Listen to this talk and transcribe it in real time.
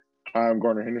I'm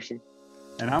Garner Henderson,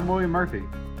 And I'm William Murphy.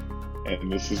 and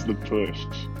this is The Push.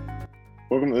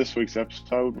 Welcome to this week's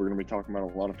episode. We're going to be talking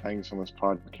about a lot of things on this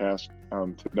podcast.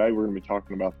 Today, we're going to be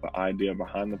talking about the idea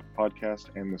behind the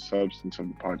podcast and the substance of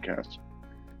the podcast.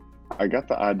 I got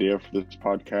the idea for this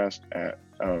podcast at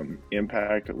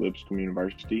Impact at Lipscomb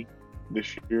University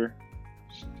this year,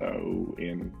 so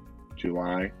in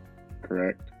July,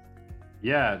 correct?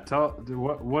 Yeah,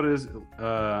 what is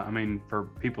for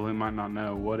people who might not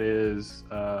know, what is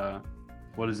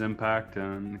Impact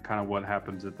and kind of what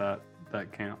happens at that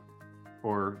camp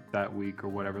or that week or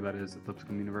whatever that is at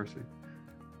Lipscomb University?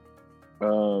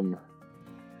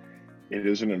 It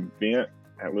is an event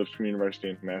at Lipscomb University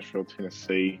in Nashville,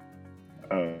 Tennessee.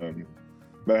 They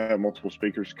have multiple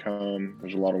speakers come.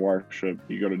 There's a lot of worship.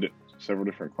 You go to several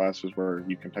different classes where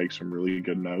you can take some really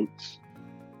good notes.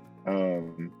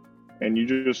 And you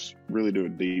just really do a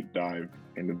deep dive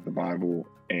into the Bible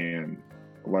and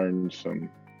learn some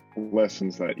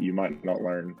lessons that you might not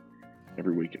learn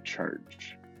every week at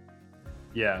church.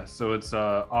 Yeah, so it's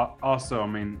also,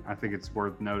 I think it's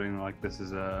worth noting, like, this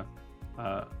is a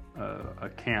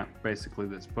camp basically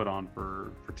that's put on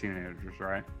for teenagers,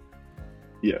 right?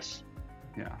 Yes.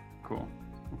 Yeah, cool.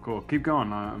 Keep going.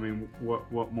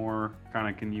 What more kind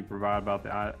of can you provide about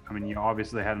you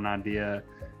obviously had an idea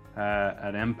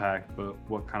at Impact, but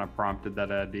what kind of prompted that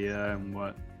idea and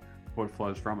what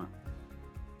flows from it?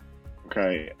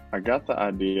 Okay, I got the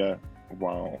idea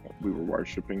while we were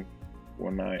worshiping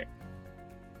one night.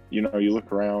 You know, you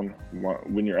look around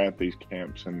when you're at these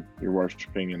camps and you're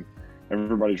worshiping and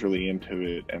everybody's really into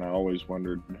it, and I always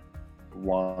wondered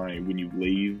why when you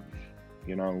leave,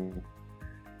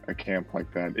 a camp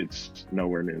like that, it's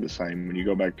nowhere near the same. When you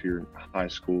go back to your high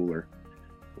school or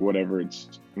whatever,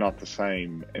 it's not the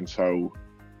same. And so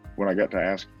when I got to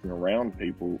asking around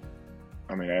people,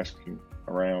 asking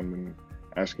around and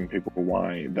asking people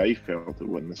why they felt it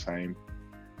wasn't the same,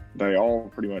 they all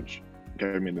pretty much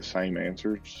gave me the same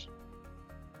answers.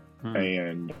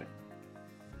 And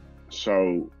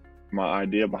so my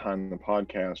idea behind the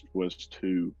podcast was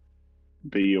to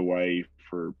be a way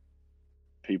for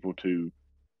people to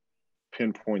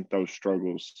pinpoint those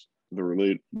struggles, the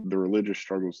religious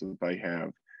struggles that they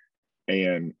have,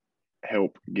 and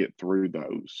help get through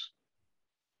those.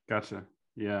 Gotcha.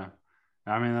 Yeah.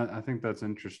 I think that's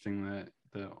interesting that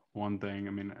the one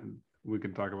thing, we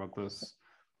could talk about this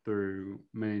through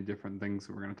many different things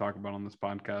that we're going to talk about on this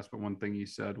podcast, but one thing you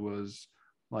said was,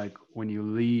 like, when you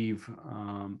leave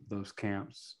those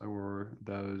camps or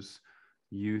those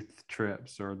youth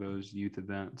trips or those youth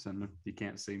events, and if you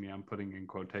can't see me, I'm putting in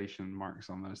quotation marks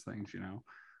on those things,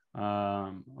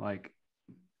 like,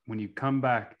 when you come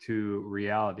back to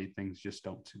reality, things just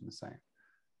don't seem the same.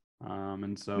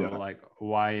 Like,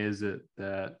 why is it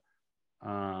that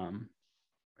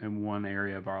in one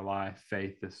area of our life,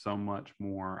 faith is so much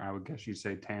more, I would guess you'd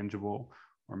say, tangible,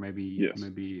 or maybe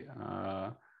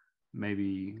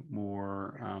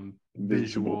more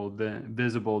visible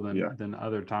than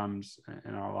other times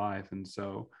in our life. And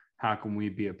so how can we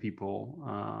be a people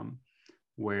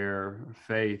where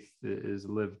faith is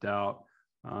lived out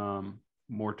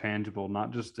more tangible,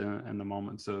 not just in the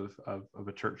moments of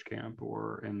a church camp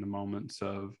or in the moments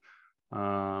of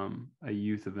a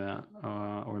youth event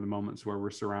or the moments where we're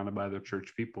surrounded by other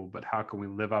church people, but how can we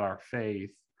live out our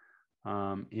faith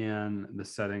in the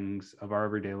settings of our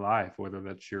everyday life, whether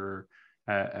that's you're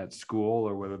at school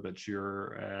or whether that's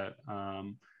you're at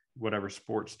whatever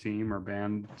sports team or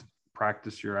band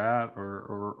practice you're at,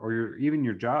 or even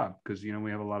your job, because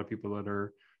we have a lot of people that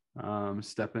are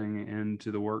stepping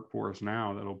into the workforce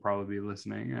now that'll probably be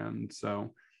listening. And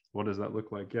so what does that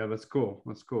look like? Yeah, that's cool.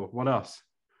 What else?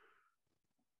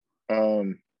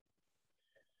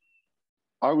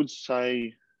 I would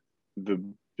say the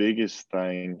biggest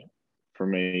thing for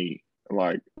me,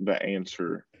 like the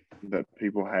answer that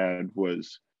people had,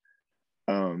 was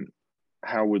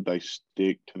how would they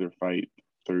stick to their faith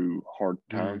through hard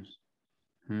times?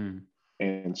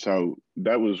 And so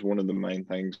that was one of the main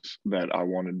things that I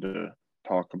wanted to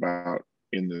talk about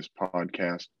in this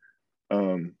podcast,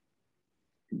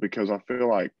 because I feel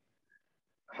like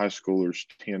high schoolers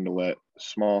tend to let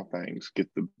small things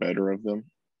get the better of them.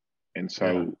 And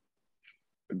so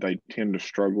they tend to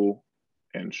struggle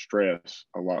and stress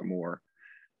a lot more.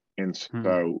 And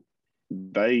so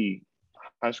high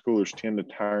schoolers tend to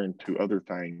turn to other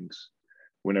things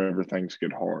whenever things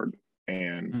get hard.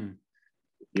 And,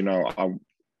 I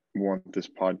want this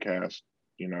podcast,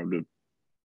 to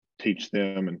teach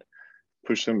them and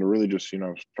push them to really just,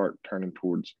 start turning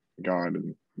towards God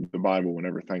and the Bible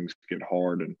whenever things get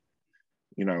hard. And,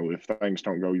 if things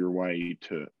don't go your way,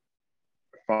 to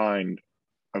find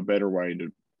a better way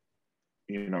to,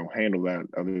 handle that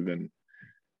other than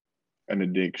an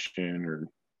addiction or,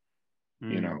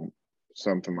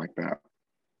 something like that.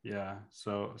 Yeah.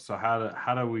 So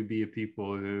how do we be a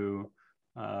people who,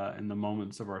 in the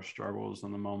moments of our struggles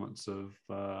and the moments of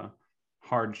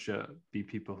hardship, be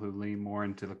people who lean more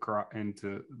into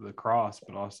the cross,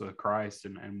 but also Christ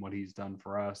and what He's done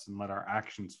for us, and let our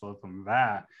actions flow from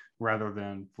that rather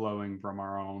than flowing from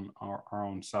our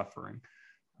own suffering.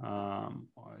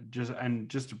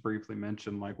 Just to briefly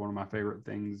mention, like, one of my favorite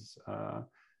things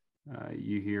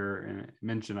you hear and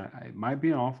mention, it might be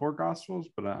in all four gospels,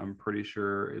 but I'm pretty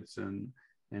sure it's in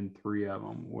three of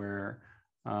them, where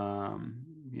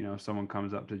someone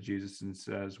comes up to Jesus and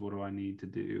says, what do I need to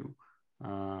do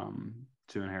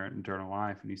to inherit eternal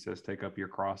life? And He says, take up your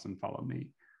cross and follow me.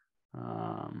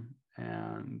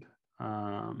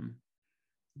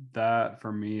 That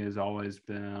for me has always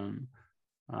been,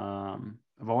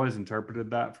 I've always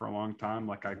interpreted that for a long time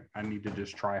like I need to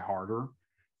just try harder.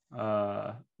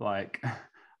 Like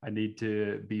I need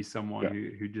to be someone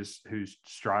who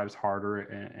strives harder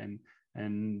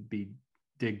and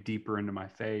dig deeper into my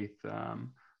faith.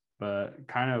 But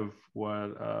kind of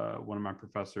what one of my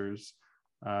professors,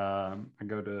 I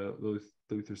go to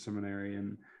Luther Seminary,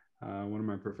 and one of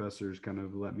my professors kind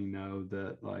of let me know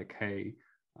that, like, hey,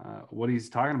 what he's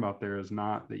talking about there is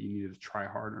not that you need to try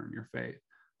harder in your faith.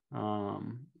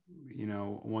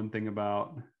 One thing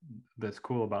that's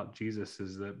cool about Jesus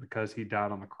is that because He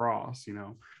died on the cross,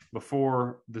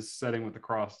 before this setting with the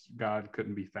cross, God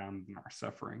couldn't be found in our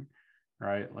suffering,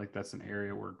 right? Like, that's an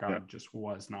area where God just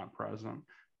was not present.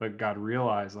 But God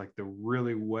realized, like, the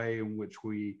really way in which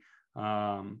we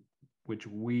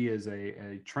as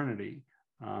a Trinity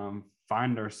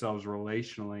find ourselves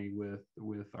relationally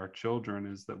with our children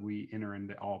is that we enter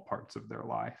into all parts of their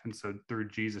life. And so through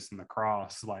Jesus and the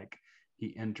cross, like,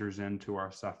 He enters into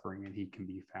our suffering and He can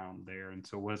be found there. And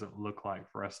so what does it look like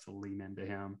for us to lean into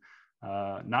Him?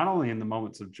 Not only in the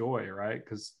moments of joy, right?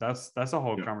 Because that's a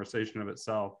whole conversation of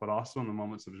itself, but also in the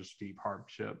moments of just deep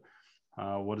hardship.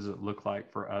 What does it look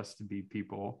like for us to be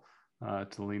people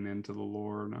to lean into the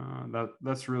Lord?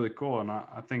 That's really cool. And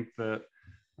I think that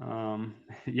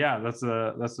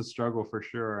that's a struggle for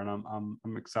sure. And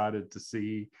I'm excited to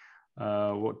see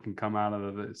what can come out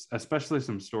of this, especially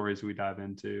some stories we dive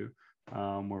into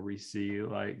where we see,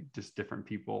 like, just different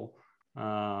people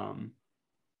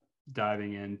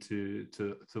diving into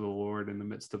the Lord in the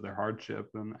midst of their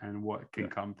hardship and what can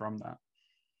come from that.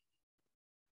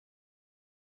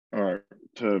 All right,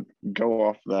 to go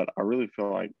off that, I really feel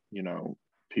like,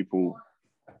 people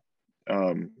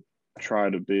try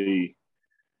to be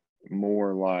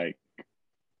more like,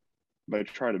 they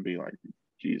try to be like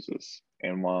Jesus.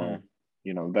 And while,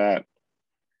 that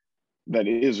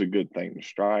is a good thing to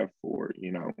strive for,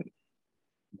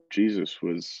 Jesus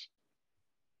was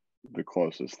the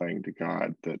closest thing to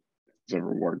God that has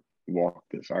ever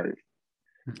walked this earth.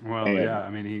 Well, I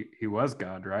mean, he was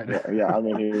God, right? I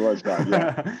mean, He was God.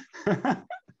 Yeah.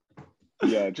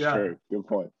 Yeah, it's true. Good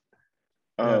point.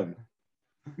 But,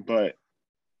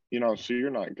 so you're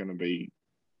not going to be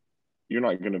Him. You're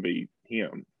not going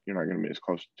to be as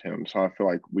close to Him. So I feel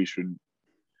like we should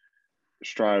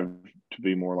strive to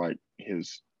be more like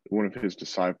one of His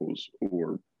disciples,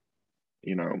 or,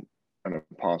 an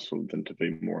apostle, than to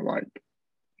be more like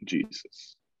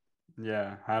Jesus.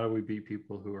 Yeah. How do we be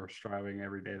people who are striving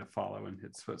every day to follow in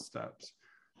His footsteps?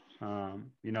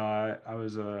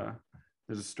 There's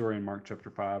a story in Mark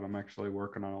chapter 5. I'm actually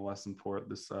working on a lesson for it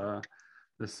this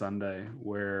Sunday,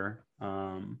 where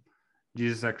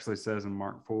Jesus actually says in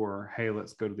Mark 4, hey,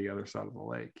 let's go to the other side of the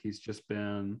lake. He's just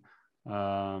been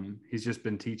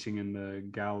teaching in the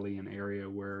Galilean area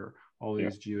where all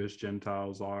these Jewish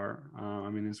Gentiles are.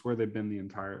 It's where they've been the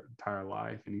entire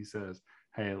life. And He says,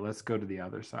 hey, let's go to the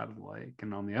other side of the lake.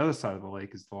 And on the other side of the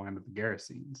lake is the land of the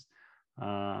Gerasenes.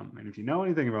 And if you know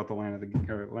anything about the land of the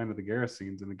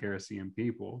Gerasenes and the Gerasene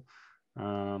people,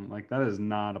 like, that is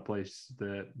not a place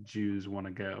that Jews want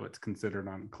to go. It's considered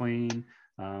unclean.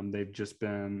 They've just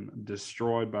been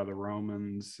destroyed by the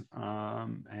Romans,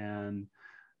 and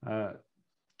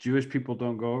Jewish people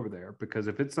don't go over there, because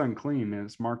if it's unclean and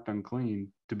it's marked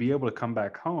unclean, to be able to come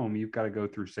back home, you've got to go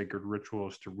through sacred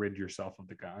rituals to rid yourself of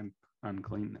the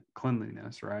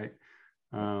uncleanliness, right?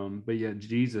 But yet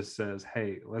Jesus says,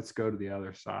 hey, let's go to the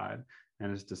other side,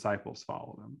 and His disciples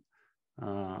follow Him.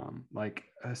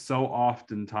 So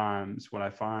oftentimes what I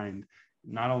find,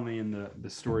 not only in the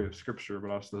story of Scripture,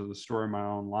 but also the story of my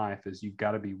own life, is you've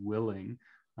got to be willing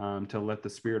to let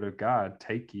the Spirit of God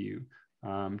take you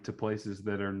to places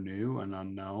that are new and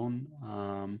unknown,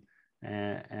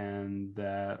 and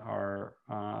that are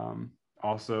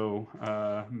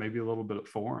also maybe a little bit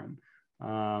foreign.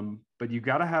 But you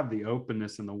got to have the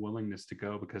openness and the willingness to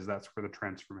go, because that's where the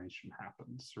transformation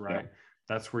happens, right? Yeah.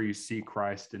 That's where you see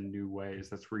Christ in new ways.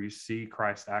 That's where you see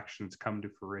Christ's actions come to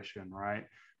fruition, right?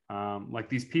 Like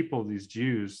these people, these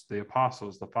Jews, the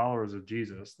apostles, the followers of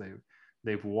Jesus,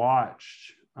 they've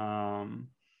watched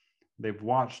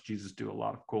Jesus do a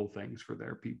lot of cool things for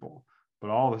their people. But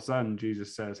all of a sudden,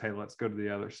 Jesus says, hey, let's go to the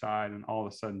other side. And all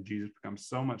of a sudden, Jesus becomes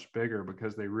so much bigger,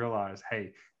 because they realize,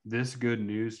 hey, this good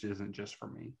news isn't just for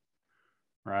me,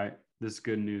 right? This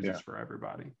good news is for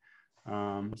everybody.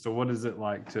 So what is it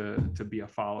like to be a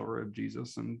follower of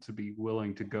Jesus and to be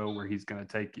willing to go where he's going to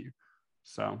take you?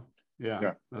 So,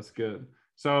 yeah, that's good.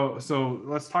 So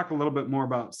let's talk a little bit more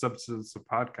about Substance of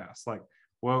Podcast. Like,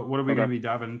 what are we going to be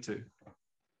diving into?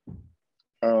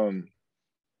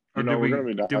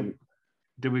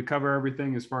 Did we cover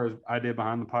everything as far as idea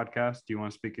behind the podcast? Do you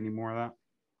want to speak any more of that?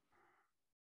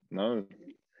 No,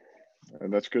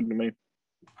 that's good to me.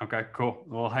 Okay, cool.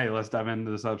 Well, hey, let's dive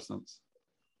into the substance.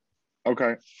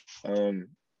 Okay. So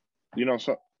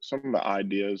some of the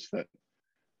ideas that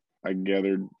I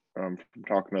gathered from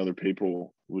talking to other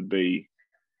people would be,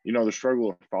 the struggle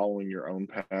of following your own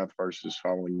path versus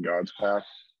following God's path.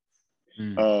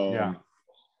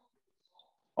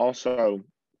 Also,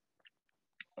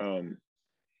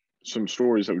 some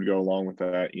stories that would go along with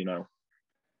that. You got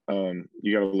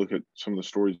to look at some of the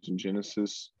stories in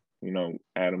Genesis.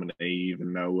 Adam and Eve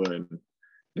and Noah, and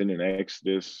then in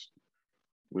Exodus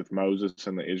with Moses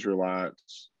and the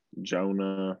Israelites,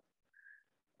 Jonah,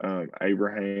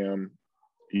 Abraham.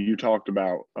 You talked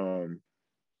about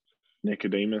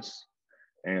Nicodemus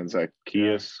and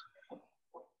Zacchaeus.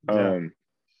 Then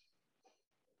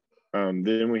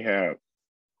we have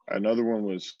another one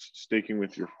was sticking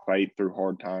with your faith through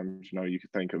hard times. You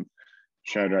could think of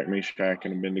Shadrach, Meshach,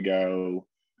 and Abednego,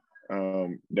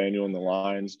 Daniel in the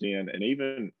lion's den, and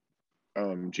even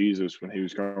Jesus when he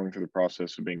was going through the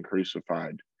process of being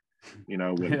crucified.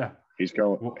 When he's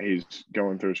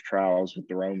going through his trials with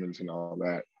the Romans and all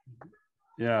that.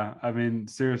 Yeah, I mean,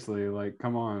 seriously, like,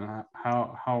 come on,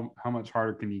 how much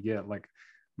harder can you get? Like,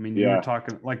 I mean, you were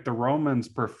talking like the Romans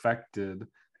perfected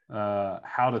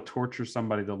how to torture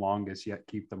somebody the longest yet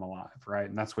keep them alive, right?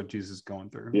 And that's what Jesus is going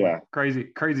through. Yeah,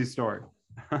 like, crazy story.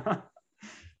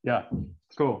 Yeah,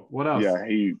 cool. What else? Yeah,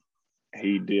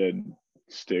 he did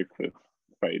stick with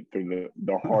faith through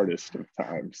the hardest of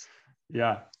times.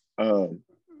 Yeah. And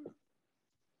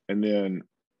then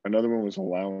another one was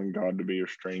allowing God to be your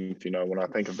strength. When I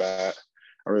think of that,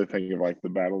 I really think of like the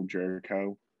Battle of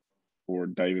Jericho or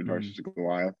David versus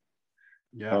Goliath.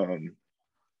 Yeah.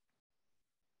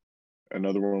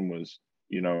 Another one was,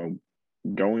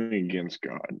 going against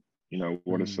God.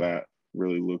 What does that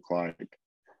really look like?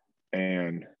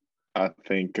 And I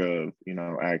think of,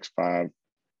 Acts 5,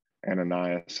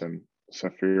 Ananias and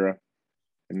Sapphira,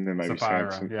 and then maybe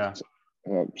Sapphira, Samson.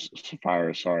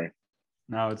 Sapphira, sorry.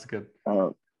 No, it's good.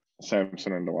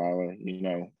 Samson and Delilah,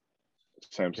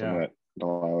 Samson let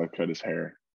Delilah cut his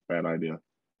hair. Bad idea.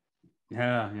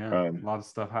 Yeah. A lot of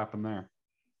stuff happened there.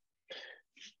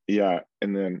 Yeah,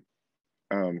 and then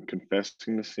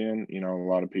confessing the sin. A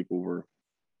lot of people were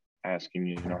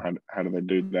asking, how do they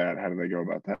do that? How do they go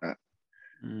about that?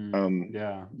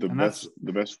 The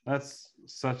best. That's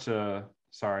such a.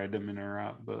 Sorry, I didn't mean to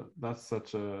interrupt, but that's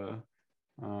such a.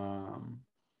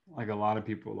 Like a lot of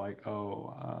people, like, I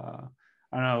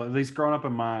don't know. At least growing up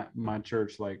in my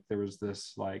church, like there was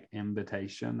this like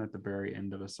invitation at the very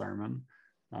end of a sermon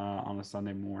on a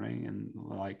Sunday morning, and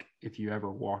like if you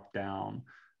ever walk down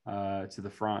to the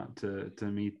front to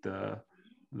meet the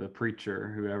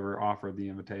preacher, whoever offered the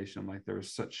invitation, like there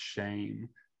was such shame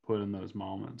put in those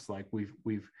moments. Like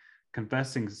we've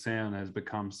confessing sin has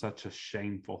become such a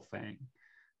shameful thing,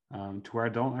 to where I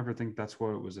don't ever think that's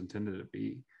what it was intended to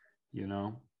be,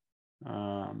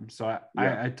 so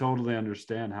I totally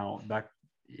understand how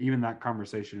that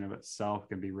conversation of itself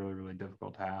can be really, really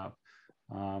difficult to have,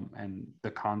 and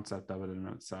the concept of it in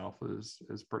itself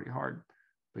is pretty hard.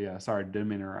 But yeah, sorry, didn't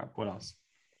mean to interrupt. What else?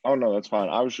 Oh no, that's fine.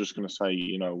 I was just gonna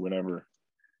say, whenever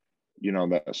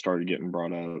that started getting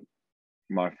brought up,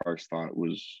 my first thought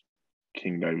was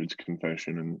King David's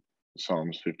confession in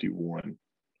Psalms 51.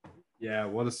 Yeah,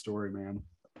 what a story, man.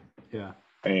 Yeah,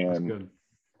 and that's good.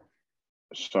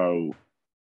 So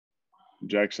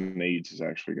Jackson Eads is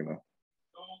actually going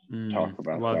to talk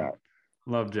about that.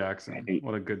 Love Jackson.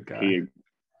 What a good guy.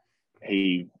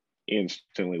 He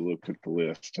instantly looked at the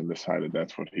list and decided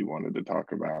that's what he wanted to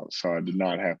talk about. So I did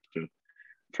not have to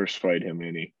persuade him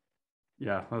any.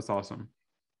 Yeah, that's awesome.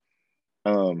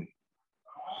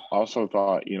 Also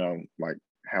thought, like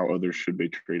how others should be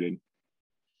treated.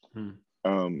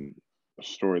 A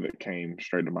story that came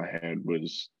straight to my head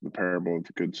was the parable of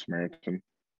the Good Samaritan.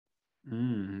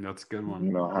 That's a good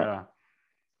one.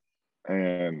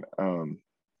 And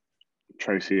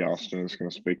Tracy Austin is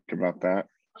going to speak about that.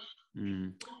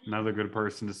 Another good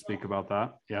person to speak about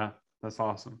that. Yeah, that's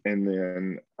awesome. And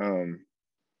then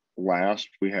last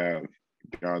we have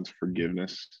God's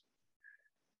forgiveness.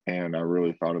 And I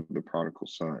really thought of the prodigal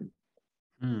son.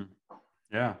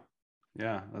 Yeah,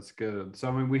 that's good. So,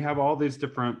 I mean, we have all these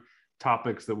different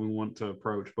topics that we want to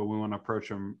approach, but we want to approach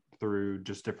them through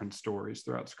just different stories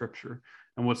throughout Scripture.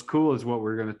 And what's cool is what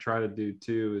we're going to try to do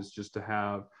too is just to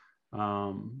have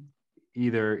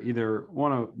either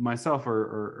one of myself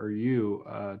or you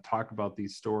talk about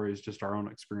these stories, just our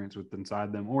own experience with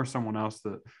inside them, or someone else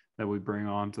that we bring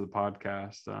on to the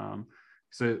podcast.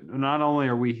 So not only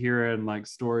are we hearing like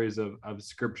stories of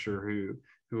Scripture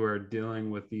who are dealing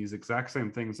with these exact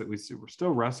same things that we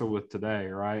still wrestle with today,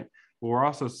 right? But we're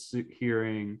also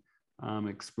hearing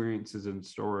experiences and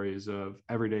stories of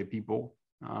everyday people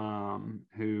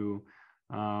who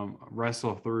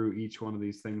wrestle through each one of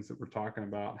these things that we're talking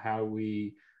about. How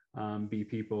we be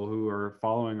people who are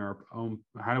following our own,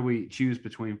 how do we choose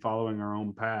between following our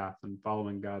own path and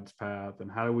following God's path? And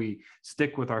how do we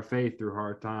stick with our faith through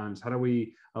hard times? How do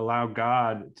we allow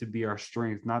God to be our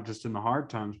strength, not just in the hard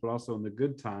times, but also in the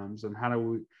good times? And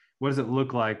what does it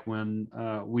look like when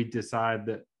we decide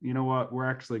that, you know what, we're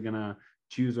actually going to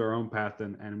choose our own path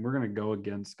and we're going to go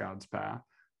against God's path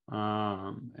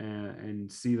and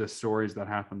see the stories that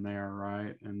happen there,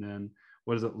 right? And then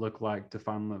what does it look like to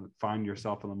find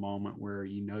yourself in the moment where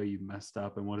you know you've messed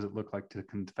up? And what does it look like to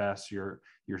confess your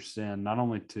sin, not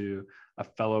only to a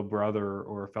fellow brother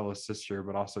or a fellow sister,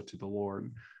 but also to the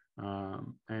Lord?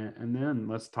 And then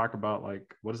let's talk about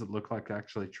like, what does it look like to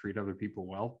actually treat other people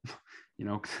well? You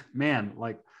know, man,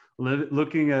 like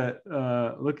looking at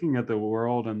the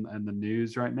world and the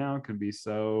news right now can be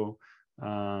so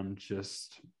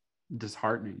just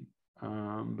disheartening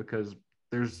because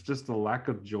there's just a lack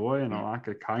of joy and a lack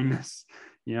of kindness.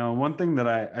 You know, one thing that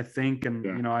I think, and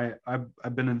you know,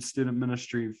 I've been in student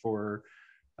ministry for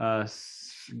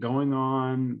going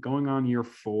on year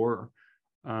 5.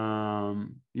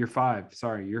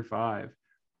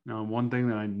 Now, one thing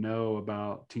that I know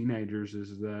about teenagers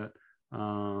is that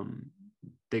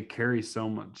they carry so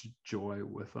much joy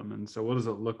with them. And so what does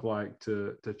it look like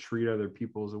to treat other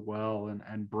people as well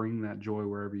and bring that joy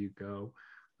wherever you go?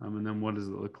 And then what does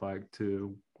it look like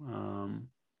to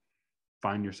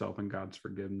find yourself in God's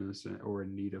forgiveness or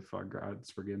in need of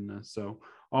God's forgiveness? So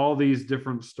all these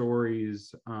different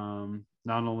stories, not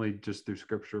only just through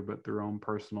Scripture, but through own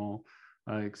personal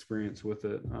experience with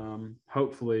it.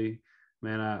 Hopefully,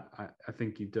 man, I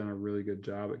think you've done a really good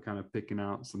job at kind of picking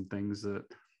out some things that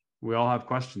we all have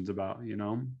questions about, you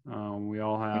know. We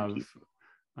all have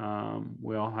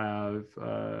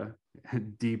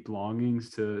deep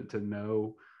longings to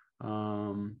know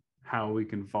how we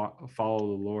can follow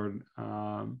the Lord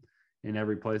in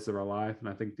every place of our life. And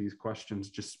I think these questions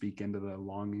just speak into the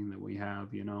longing that we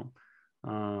have, you know.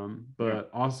 But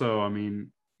also, I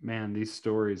mean, man, these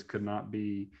stories could not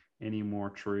be any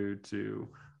more true to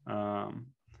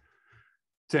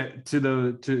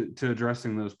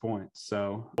addressing those points.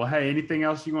 So, well, hey, anything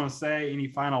else you want to say? Any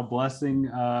final blessing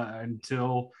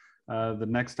until the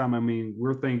next time? I mean,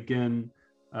 we're thinking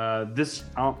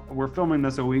we're filming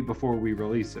this a week before we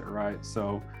release it, right?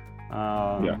 So,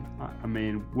 I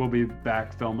mean, we'll be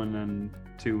back filming in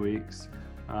 2 weeks.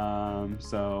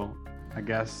 So I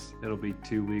guess it'll be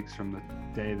 2 weeks from the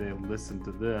day they listen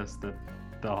to this that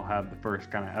they'll have the first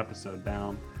kind of episode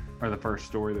down, or the first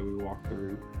story that we walk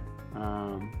through.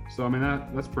 So I mean,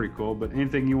 that's pretty cool. But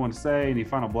anything you want to say? Any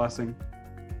final blessing?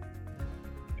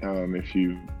 If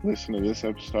you listen to this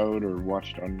episode or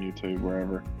watched on YouTube,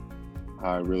 wherever,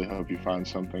 I really hope you find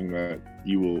something that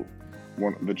you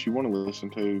want to listen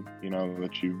to. You know,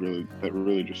 that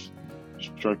really just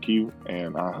struck you,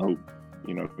 and I hope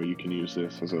you know you can use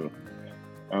this as a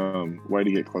way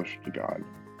to get closer to God.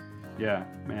 Yeah,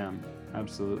 man,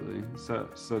 absolutely.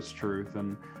 Such truth.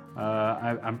 And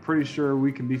I'm pretty sure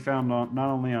we can be found not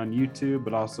only on YouTube,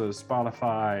 but also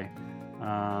Spotify,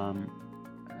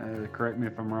 correct me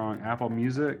if I'm wrong, Apple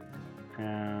Music,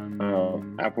 and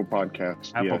Apple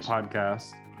Podcasts.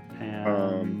 Podcasts.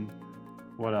 And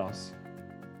what else?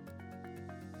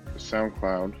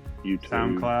 SoundCloud,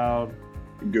 YouTube,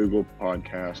 Google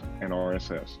Podcast, and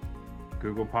RSS.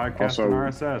 Google Podcast also, and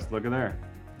RSS. Look at there.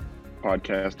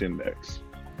 Podcast Index.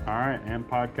 All right, and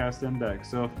Podcast Index.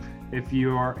 So if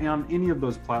you are on any of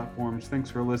those platforms, thanks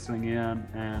for listening in,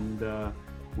 and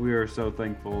we are so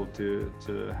thankful to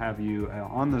have you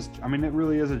on this. I mean, it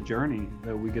really is a journey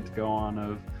that we get to go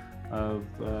on of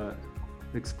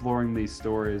exploring these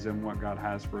stories and what God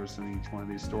has for us in each one of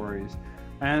these stories.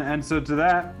 And so to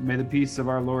that, may the peace of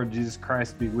our Lord Jesus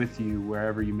Christ be with you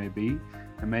wherever you may be,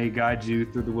 and may he guide you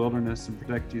through the wilderness and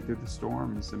protect you through the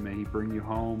storms, and may he bring you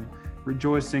home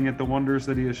rejoicing at the wonders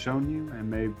that he has shown you, and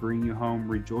may bring you home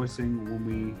rejoicing when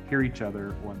we hear each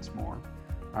other once more.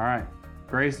 All right.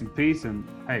 Grace and peace, and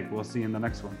hey, we'll see you in the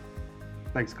next one.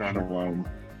 Thanks, Carter. Shalom.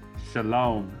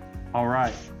 Shalom. All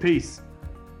right. Peace.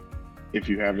 If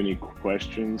you have any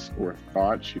questions or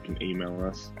thoughts, you can email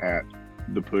us at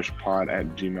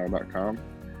thepushpod@gmail.com.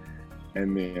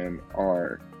 And then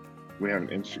we have an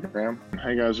Instagram.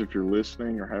 Hey guys, if you're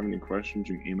listening or have any questions,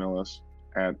 you can email us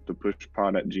at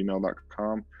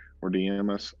thepushpod@gmail.com or DM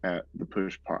us at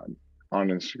thepushpod on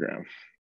Instagram.